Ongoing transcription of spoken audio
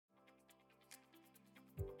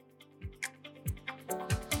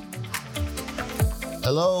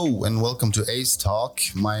Hello and welcome to Aize Talk.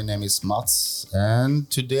 My name is Mats, and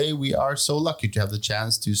today we are so lucky to have the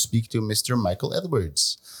chance to speak to Mr. Michael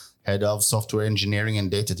Edwards, Head of Software Engineering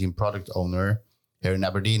and Data Team Product Owner here in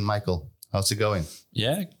Aberdeen. Michael, how's it going?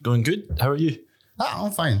 Yeah, going good. How are you?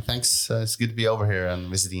 I'm fine, thanks. It's good to be over here and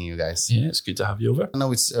visiting you guys. Yeah, it's good to have you over. I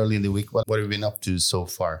know it's early in the week, but what have you been up to so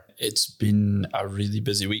far? It's been a really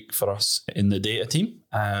busy week for us in the data team.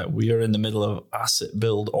 We are in the middle of Asset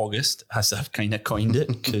Build August, as I've kind of coined it,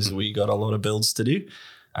 because we got a lot of builds to do,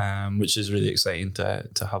 which is really exciting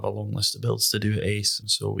to have a long list of builds to do at Aize.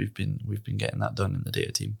 And so we've been getting that done in the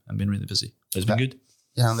data team and been really busy. It's been good.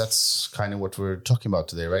 Yeah, and that's kind of what we're talking about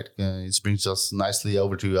today, right? It brings us nicely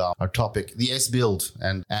over to our topic, the Aize build,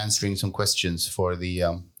 and answering some questions for the,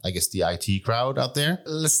 the IT crowd out there.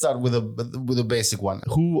 Let's start with a basic one.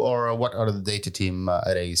 Who or what are the data team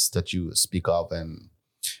at Aize that you speak of, and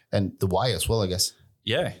the why as well, I guess?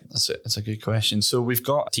 Yeah, that's a good question. So we've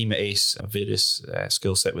got a team at Aize, a various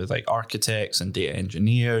skill set with like architects and data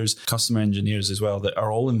engineers, customer engineers as well, that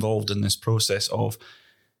are all involved in this process of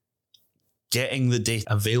getting the data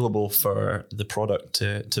available for the product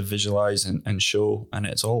to visualize and show. And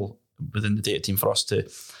it's all within the data team for us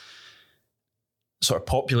to sort of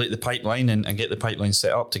populate the pipeline and get the pipeline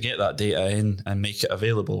set up to get that data in and make it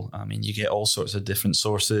available. I mean, you get all sorts of different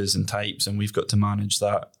sources and types, and we've got to manage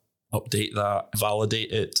that, update that,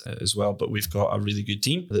 validate it as well. But we've got a really good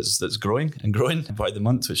team that's growing and growing by the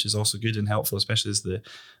month, which is also good and helpful, especially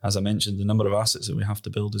as I mentioned, the number of assets that we have to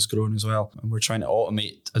build is growing as well. And we're trying to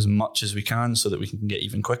automate as much as we can so that we can get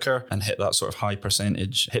even quicker and hit that sort of high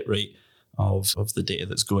percentage hit rate of the data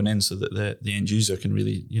that's going in, so that the end user can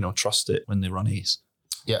really, trust it when they run Aize.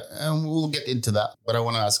 Yeah, and we'll get into that. But I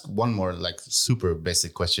want to ask one more super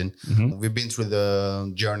basic question. Mm-hmm. We've been through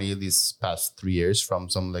the journey these past 3 years from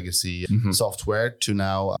some legacy software to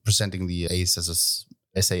now presenting the Aize as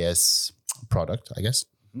a SAS product, I guess.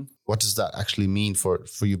 Mm-hmm. What does that actually mean for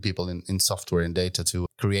you people in software and data to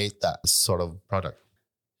create that sort of product?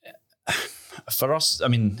 For us, I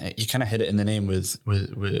mean, you kind of hit it in the name with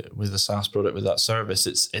the SaaS product, with that service.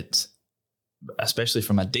 It's especially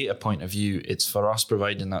from a data point of view, it's for us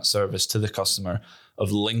providing that service to the customer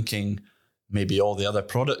of linking maybe all the other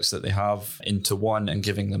products that they have into one and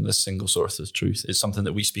giving them this single source of truth. It's something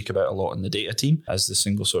that we speak about a lot in the data team as the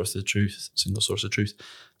single source of truth.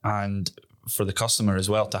 And for the customer as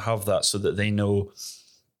well to have that, so that they know,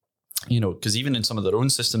 because even in some of their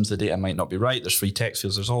own systems, the data might not be right. There's free text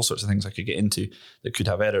fields. There's all sorts of things I could get into that could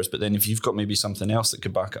have errors. But then if you've got maybe something else that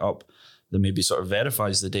could back it up, that maybe sort of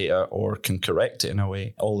verifies the data or can correct it in a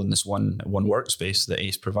way, all in this one workspace that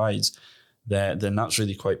Aize provides, then that's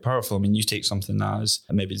really quite powerful. I mean, you take something as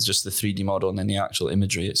maybe it's just the 3D model and then the actual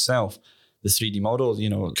imagery itself. The 3D model,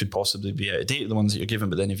 could possibly be out of date, the ones that you're given,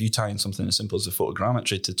 but then if you tie in something as simple as the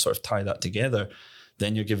photogrammetry to sort of tie that together,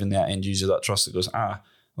 then you're giving that end user that trust that goes,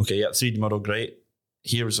 okay, yeah, 3D model, great.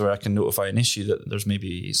 Here's where I can notify an issue that there's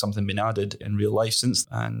maybe something been added in real life since,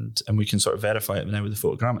 and we can sort of verify it now with the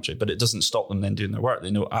photogrammetry. But it doesn't stop them then doing their work. They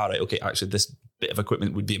know, right, okay, actually this bit of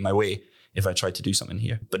equipment would be in my way if I tried to do something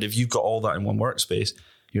here. But if you've got all that in one workspace,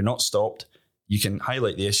 you're not stopped. You can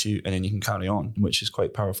highlight the issue and then you can carry on, which is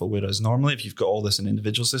quite powerful. Whereas normally, if you've got all this in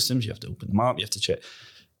individual systems, you have to open them up, you have to check.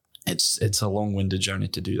 It's a long-winded journey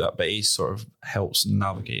to do that, but Aize sort of helps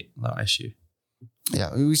navigate that issue.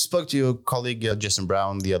 Yeah, we spoke to your colleague, Jason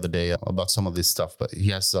Brown, the other day about some of this stuff, but he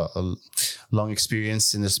has a long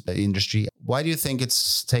experience in this industry. Why do you think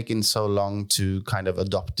it's taken so long to kind of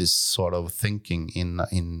adopt this sort of thinking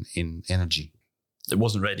in energy? It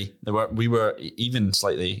wasn't ready. We were even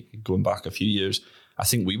slightly going back a few years. I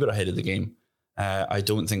think we were ahead of the game. I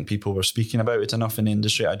don't think people were speaking about it enough in the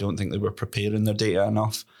industry. I don't think they were preparing their data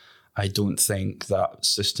enough. I don't think that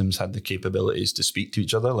systems had the capabilities to speak to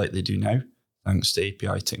each other like they do now, thanks to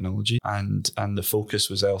API technology, and the focus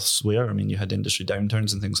was elsewhere. I mean, you had industry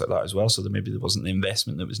downturns and things like that as well, so maybe there wasn't the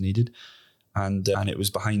investment that was needed, and it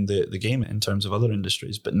was behind the game in terms of other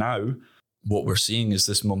industries. But now, what we're seeing is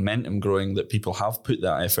this momentum growing, that people have put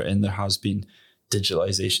that effort in. There has been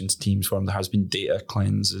digitalization teams formed, there has been data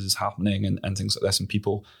cleanses happening and things like this, and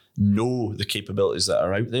people know the capabilities that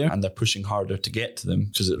are out there and they're pushing harder to get to them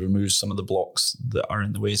because it removes some of the blocks that are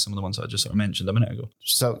in the way, some of the ones that I just sort of mentioned a minute ago.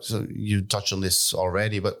 So you touched on this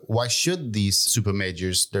already, but why should these super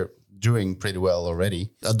majors, they're doing pretty well already,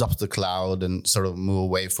 adopt the cloud and sort of move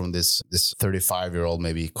away from this 35-year-old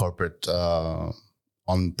maybe corporate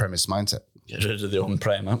on-premise mindset? Get rid of the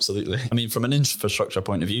on-prem, absolutely. I mean, from an infrastructure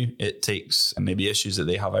point of view, it takes maybe issues that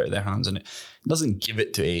they have out of their hands and it doesn't give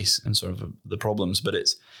it to Aize and sort of the problems, but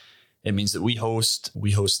It means that we host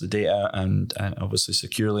the data and obviously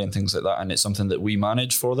securely and things like that. And it's something that we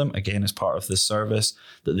manage for them, again, as part of this service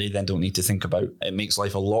that they then don't need to think about. It makes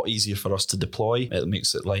life a lot easier for us to deploy. It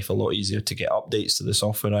makes it life a lot easier to get updates to the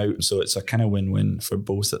software out. So it's a kind of win-win for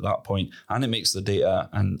both at that point. And it makes the data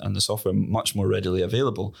and the software much more readily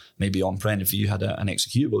available. Maybe on-prem, if you had an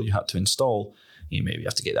executable you had to install, you maybe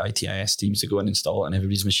have to get the ITIS teams to go and install it on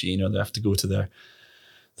everybody's machine, or they have to go to their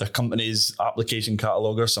company's application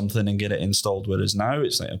catalog or something and get it installed. Whereas now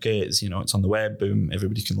it's like, okay, it's, it's on the web, boom,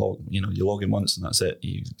 everybody can log, you log in once and that's it.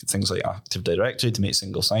 Things like Active Directory to make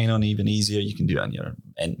single sign-on even easier. You can do it on your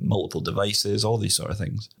multiple devices, all these sort of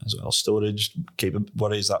things as well. Storage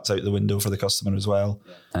worries, that's out the window for the customer as well.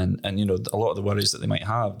 Yeah. And a lot of the worries that they might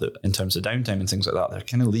have that in terms of downtime and things like that, they're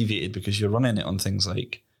kind of alleviated because you're running it on things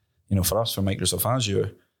like, for us, for Microsoft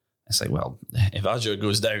Azure, it's like, well, if Azure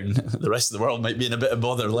goes down, the rest of the world might be in a bit of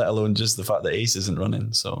bother, let alone just the fact that Aize isn't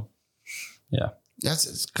running. So, yeah.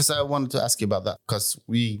 Yes, because I wanted to ask you about that, because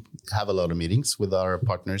we have a lot of meetings with our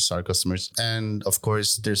partners, our customers. And of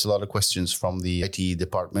course, there's a lot of questions from the IT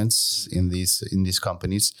departments in these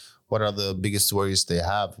companies. What are the biggest worries they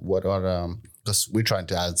have? What are, because we're trying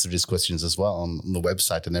to answer these questions as well on the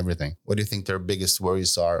website and everything. What do you think their biggest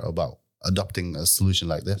worries are about adopting a solution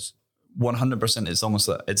like this? 100%. It's almost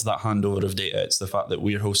that it's that handover of data. It's the fact that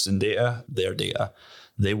we're hosting data, their data.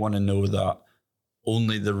 They want to know that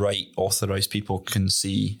only the right authorized people can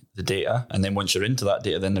see the data. And then once you're into that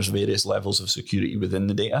data, then there's various levels of security within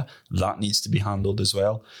the data. That needs to be handled as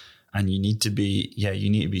well. And you need to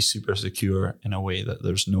be super secure in a way that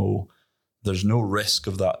there's no risk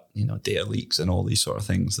of that, data leaks and all these sort of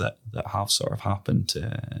things that have sort of happened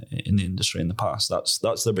in the industry in the past.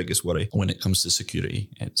 That's their biggest worry when it comes to security.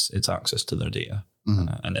 It's access to their data. Mm-hmm.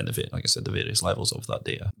 And then, like I said, the various levels of that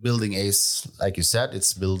data. Building Aize, like you said,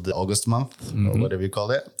 it's build August month, mm-hmm. or whatever you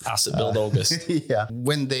call it. Asset build August. Yeah.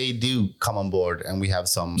 When they do come on board and we have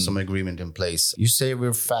some agreement in place, you say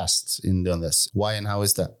we're fast in doing this. Why and how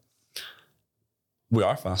is that? We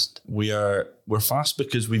are fast. We're fast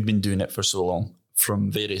because we've been doing it for so long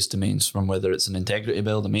from various domains, from whether it's an integrity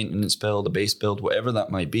build, a maintenance build, a base build, whatever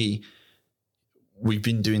that might be. We've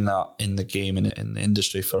been doing that in the game and in the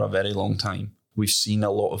industry for a very long time. We've seen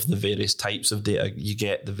a lot of the various types of data you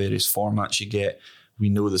get, the various formats you get. We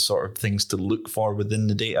know the sort of things to look for within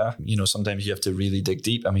the data. Sometimes you have to really dig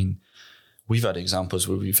deep. I mean, we've had examples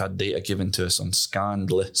where we've had data given to us on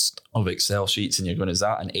scanned list of Excel sheets and you're going, is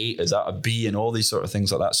that an 8? Is that a B? And all these sort of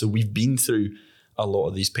things like that. So we've been through a lot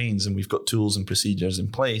of these pains and we've got tools and procedures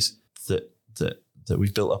in place that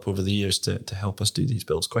we've built up over the years to help us do these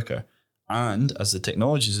builds quicker. And as the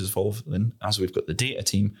technologies evolve, then as we've got the data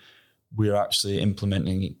team, we're actually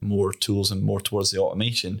implementing more tools and more towards the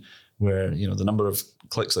automation where, the number of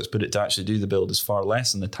clicks, let's put it, to actually do the build is far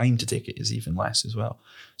less and the time to take it is even less as well.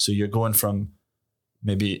 So you're going from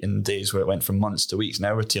maybe in days where it went from months to weeks.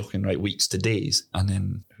 Now we're talking weeks to days. And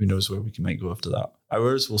then who knows where we might go after that.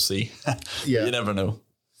 Hours, we'll see. Yeah. You never know.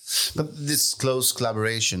 But this close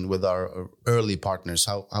collaboration with our early partners,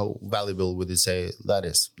 how valuable would you say that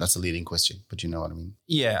is? That's a leading question, but you know what I mean?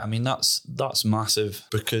 Yeah, I mean, that's massive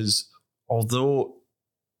because although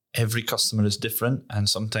every customer is different and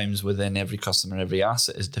sometimes within every customer, every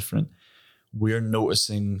asset is different, we're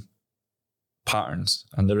noticing patterns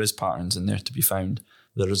and there is patterns in there to be found.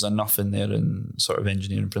 There is enough in there in sort of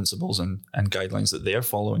engineering principles and guidelines that they're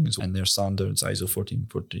following as well, and their standards, ISO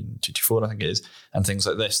 14224, I think it is, and things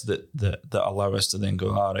like this that allow us to then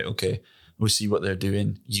go, all right, okay, we see what they're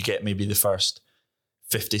doing. You get maybe the first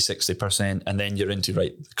 50, 60%, and then you're into,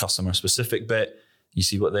 the customer specific bit. You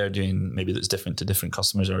see what they're doing, maybe that's different to different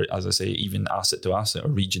customers, or as I say, even asset to asset or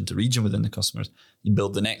region to region within the customers. You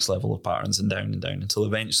build the next level of patterns and down until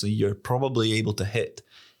eventually you're probably able to hit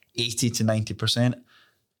 80 to 90%.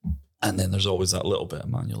 And then there's always that little bit of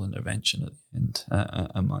manual intervention at the end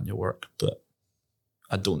and manual work. But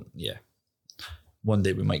one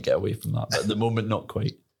day we might get away from that. But at the moment, not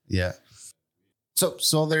quite. Yeah.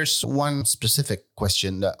 So there's one specific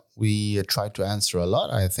question that we try to answer a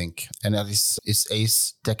lot, I think, and that is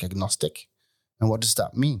Aize tech agnostic? And what does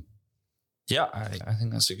that mean? Yeah, I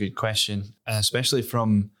think that's a good question, especially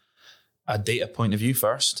from a data point of view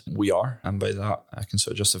first. We are, and by that, I can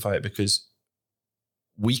sort of justify it because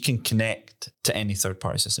we can connect to any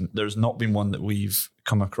third-party system. There's not been one that we've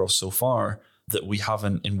come across so far that we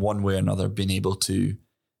haven't in one way or another been able to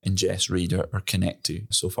ingest, read, or connect to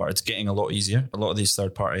so far. It's getting a lot easier. A lot of these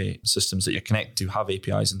third-party systems that you're connected to have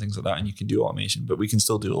APIs and things like that, and you can do automation, but we can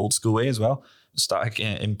still do it old school way as well, static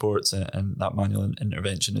imports and that manual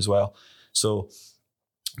intervention as well. So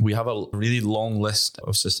we have a really long list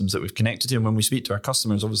of systems that we've connected to. And when we speak to our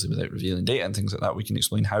customers, obviously without revealing data and things like that, we can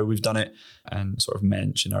explain how we've done it and sort of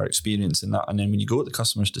mention our experience in that. And then when you go to the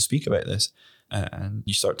customers to speak about this and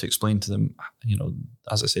you start to explain to them,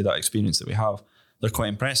 as I say, that experience that we have, they're quite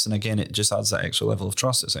impressed. And again, it just adds that extra level of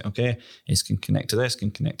trust. It's like, okay, Aize can connect to this,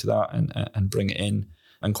 can connect to that and bring it in.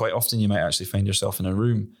 And quite often you might actually find yourself in a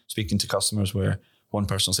room speaking to customers where one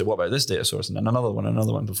person will say, what about this data source? And then another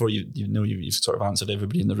one. Before you've sort of answered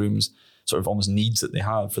everybody in the room's sort of almost needs that they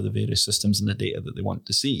have for the various systems and the data that they want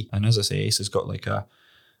to see. And as I say, Aize has got like a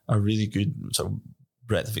really good sort of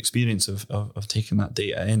breadth of experience of taking that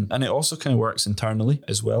data in. And it also kind of works internally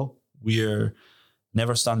as well. We're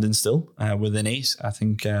never standing still within Aize. I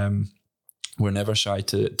think we're never shy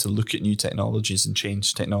to look at new technologies and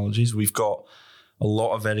change technologies. We've got a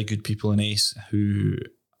lot of very good people in Aize who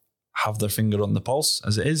have their finger on the pulse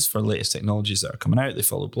as it is for latest technologies that are coming out. They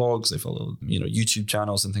follow blogs, they follow YouTube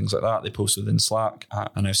channels and things like that. They post within Slack.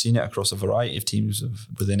 And I've seen it across a variety of teams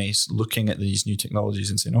within Aize looking at these new technologies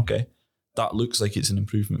and saying, okay, that looks like it's an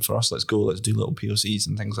improvement for us. Let's go, let's do little POCs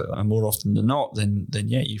and things like that. And more often than not, then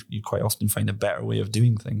you quite often find a better way of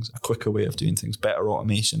doing things, a quicker way of doing things, better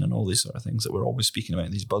automation and all these sort of things that we're always speaking about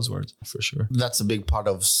in these buzzwords, for sure. That's a big part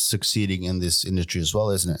of succeeding in this industry as well,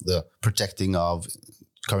 isn't it? The protecting of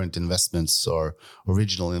current investments or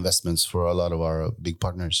original investments for a lot of our big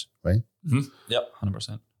partners, right? Mm-hmm. Yep,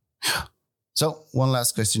 100%. So one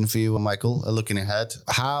last question for you, Michael, looking ahead.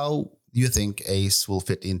 How do you think Aize will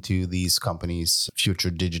fit into these companies'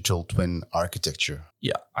 future digital twin architecture?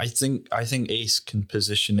 Yeah, I think Aize can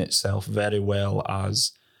position itself very well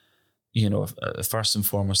as, first and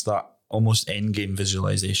foremost, that almost end game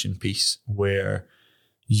visualization piece where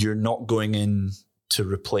you're not going in to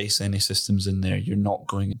replace any systems in there. You're not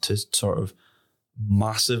going to sort of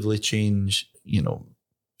massively change,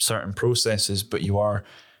 certain processes, but you are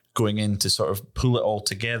going in to sort of pull it all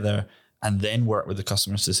together and then work with the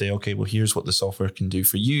customers to say, okay, well, here's what the software can do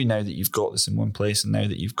for you now that you've got this in one place and now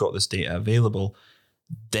that you've got this data available.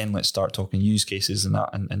 Then let's start talking use cases and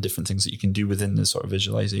that and different things that you can do within the sort of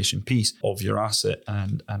visualization piece of your asset.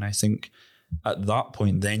 And I think at that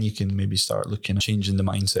point, then you can maybe start looking at changing the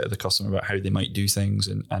mindset of the customer about how they might do things.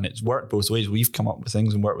 And it's worked both ways. We've come up with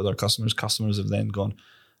things and worked with our customers. Customers have then gone,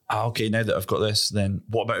 okay, now that I've got this, then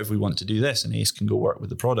what about if we want to do this? And Aize can go work with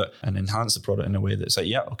the product and enhance the product in a way that's like,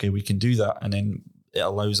 yeah, okay, we can do that. And then it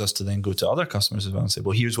allows us to then go to other customers as well and say,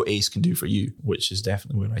 well, here's what Aize can do for you, which is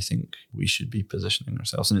definitely where I think we should be positioning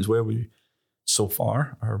ourselves. And it's where we so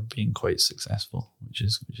far are being quite successful, which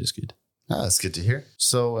is good. That's good to hear.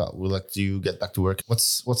 So we'll let you get back to work.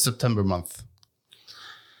 What's September month?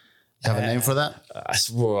 You have a name for that?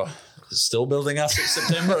 Still building assets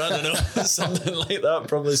September. I don't know. Something like that.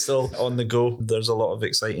 Probably still on the go. There's a lot of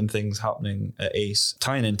exciting things happening at Aize.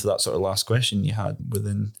 Tying into that sort of last question you had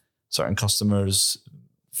within certain customers'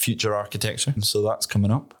 future architecture. So that's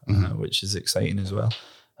coming up, which is exciting as well.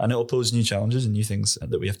 And it'll pose new challenges and new things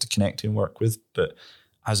that we have to connect to and work with. But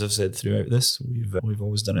as I've said throughout this, we've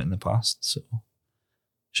always done it in the past. So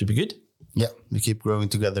should be good. Yeah, we keep growing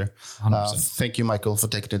together. Thank you, Michael, for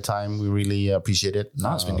taking the time. We really appreciate it.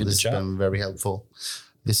 No, it's been good to chat. This has been very helpful.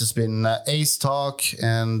 This has been Aize Talk,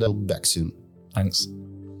 and we'll be back soon. Thanks.